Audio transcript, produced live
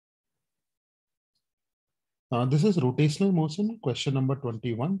This is rotational motion, question number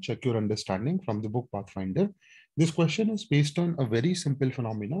 21. Check your understanding from the book Pathfinder. This question is based on a very simple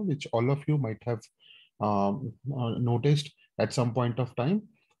phenomena, which all of you might have noticed at some point of time,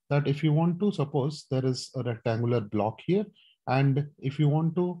 that if you want to suppose there is a rectangular block here, and if you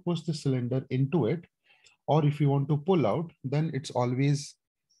want to push the cylinder into it, or if you want to pull out, then it's always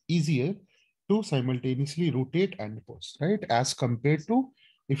easier to simultaneously rotate and push, right? As compared to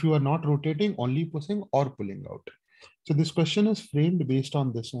if you are not rotating, only pushing or pulling out. So this question is framed based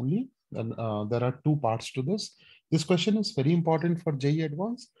on this only. And there are two parts to this. This question is very important for JEE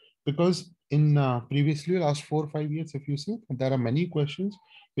Advanced because in previously last 4 or 5 years, if you see, there are many questions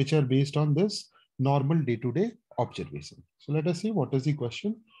which are based on this normal day-to-day observation. So let us see what is the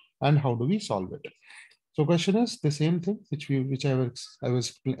question and how do we solve it. So question is the same thing which I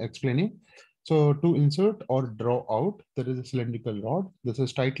was explaining. So to insert or draw out, there is a cylindrical rod. This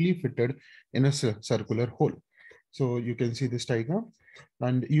is tightly fitted in a circular hole. So you can see this diagram.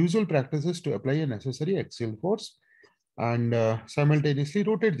 And usual practice is to apply a necessary axial force and simultaneously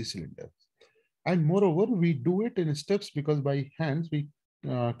rotate the cylinder. And moreover, we do it in steps because by hands we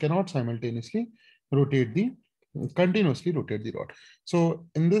cannot simultaneously continuously rotate the rod. So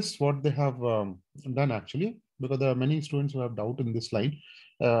in this, what they have done actually, because there are many students who have doubt in this line,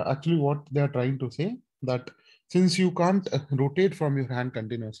 actually what they are trying to say that since you can't rotate from your hand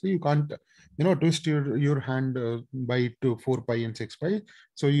continuously, you can't, twist your hand by to 4 pi and 6 pi.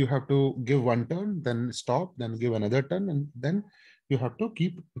 So you have to give one turn, then stop, then give another turn, and then you have to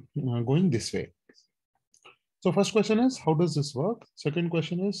keep going this way. So first question is, how does this work? Second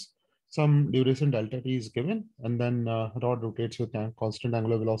question is, some duration delta t is given, and then rod rotates with constant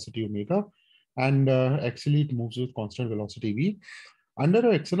angular velocity omega, and axially it moves with constant velocity v. Under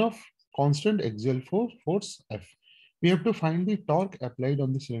an action of constant axial force F, we have to find the torque applied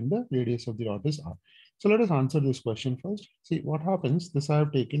on the cylinder. Radius of the rod is r. So let us answer this question first. See what happens. This I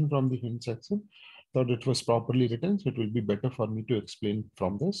have taken from the hint section. Thought it was properly written, so it will be better for me to explain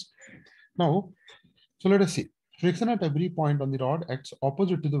from this. Now, so let us see. Friction at every point on the rod acts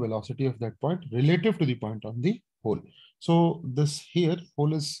opposite to the velocity of that point relative to the point on the hole. So this here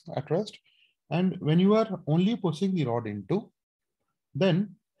hole is at rest. And when you are only pushing the rod into,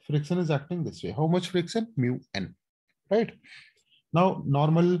 then friction is acting this way. How much friction? Mu n, right? Now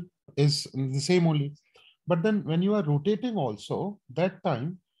normal is the same only. But then when you are rotating also, that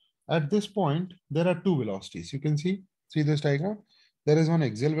time at this point, there are two velocities. You can see this diagram. There is one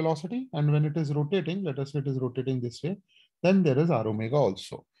axial velocity, and when it is rotating, let us say it is rotating this way, then there is r omega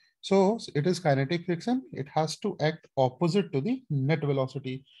also. So it is kinetic friction. It has to act opposite to the net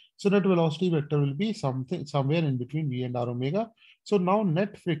velocity. So net velocity vector will be somewhere in between v and r omega. So now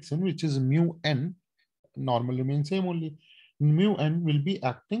net friction, which is mu n, normal remains same only. Mu n will be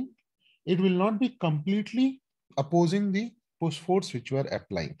acting. It will not be completely opposing the push force which you are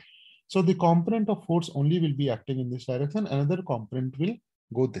applying. So the component of force only will be acting in this direction. Another component will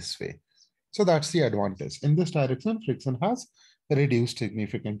go this way. So that's the advantage. In this direction, friction has reduced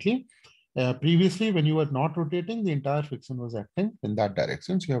significantly. Previously, when you were not rotating, the entire friction was acting in that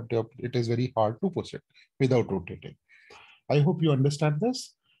direction. So you have to, it is very hard to push it without rotating. I hope you understand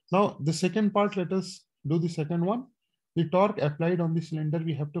this. Now, the second part, let us do the second one. The torque applied on the cylinder,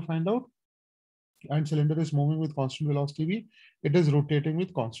 we have to find out. And cylinder is moving with constant velocity v. It is rotating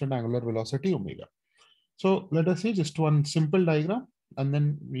with constant angular velocity omega. So let us see just one simple diagram, and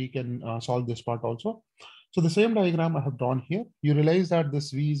then we can solve this part also. So the same diagram I have drawn here. You realize that this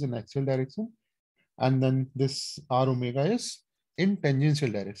v is in axial direction, and then this r omega is in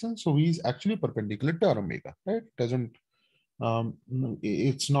tangential direction. So v is actually perpendicular to r omega, right?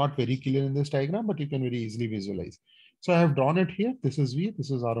 It's not very clear in this diagram, but you can very easily visualize. So I have drawn it here. This is v,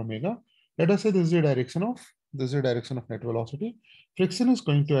 this is r omega. Let us say this is the direction of net velocity. Friction is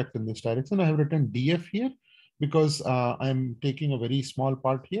going to act in this direction. I have written df here because I'm taking a very small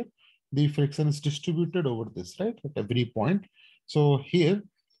part here. The friction is distributed over this, right, at every point. So here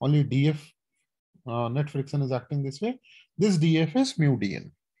only df net friction is acting this way. This df is mu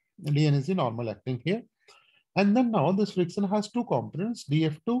dn. Dn is the normal acting here. And then now this friction has two components,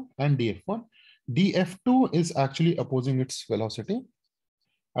 df2 and df1. df2 is actually opposing its velocity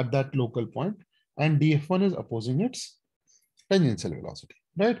at that local point, and df1 is opposing its tangential velocity,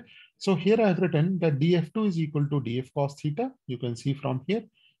 right? So here I have written that df2 is equal to df cos theta. You can see from here,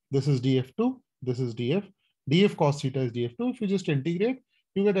 this is df2, this is df cos theta is df2. If you just integrate,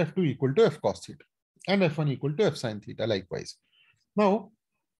 you get f2 equal to f cos theta and f1 equal to f sin theta likewise. Now,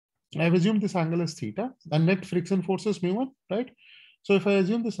 I have assumed this angle is theta and net friction force is mu1, right? So if I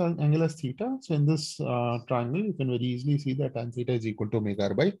assume this angle as theta, so in this triangle, you can very easily see that tan theta is equal to omega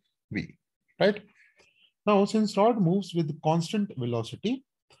r by v, right? Now, since rod moves with constant velocity,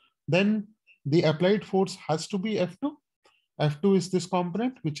 then the applied force has to be F2. F2 is this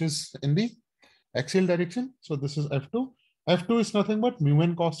component, which is in the axial direction. So this is F2. F2 is nothing but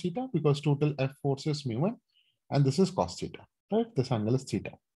mu1 cos theta, because total F force is mu1, and this is cos theta, right? This angle is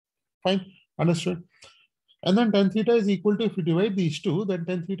theta. Fine, understood. And then tan theta is equal to, if you divide these two, then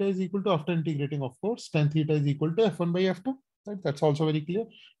tan theta is equal to, after integrating, of course, tan theta is equal to F1 by F2. Right? That's also very clear,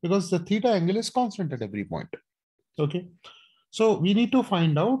 because the theta angle is constant at every point. Okay. So we need to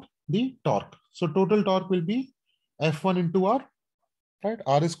find out the torque. So total torque will be F1 into R, right?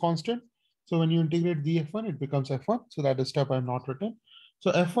 R is constant. So when you integrate the F1, it becomes F1. So that is step I've not written.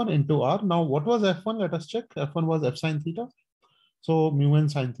 So F1 into R. Now, what was F1? Let us check. F1 was F sine theta. So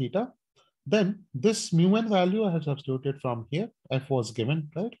mu1 sine theta. Then this mu1 value I have substituted from here. F was given,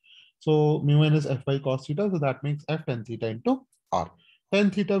 right? So mu1 is F by cos theta. So that makes F tan theta into R.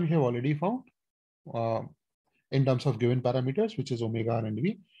 Tan theta we have already found in terms of given parameters, which is omega R and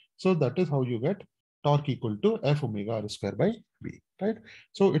V. So that is how you get torque equal to F omega R square by V, right?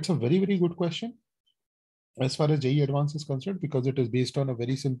 So it's a very, very good question as far as JEE Advanced is concerned, because it is based on a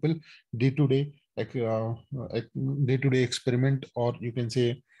very simple day-to-day experiment, or you can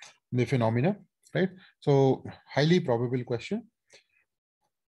say the phenomena, right? So highly probable question.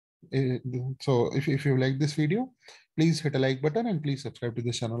 So if you like this video, please hit a like button and please subscribe to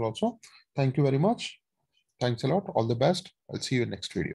this channel also. Thank you very much. Thanks a lot. All the best. I'll see you in next video.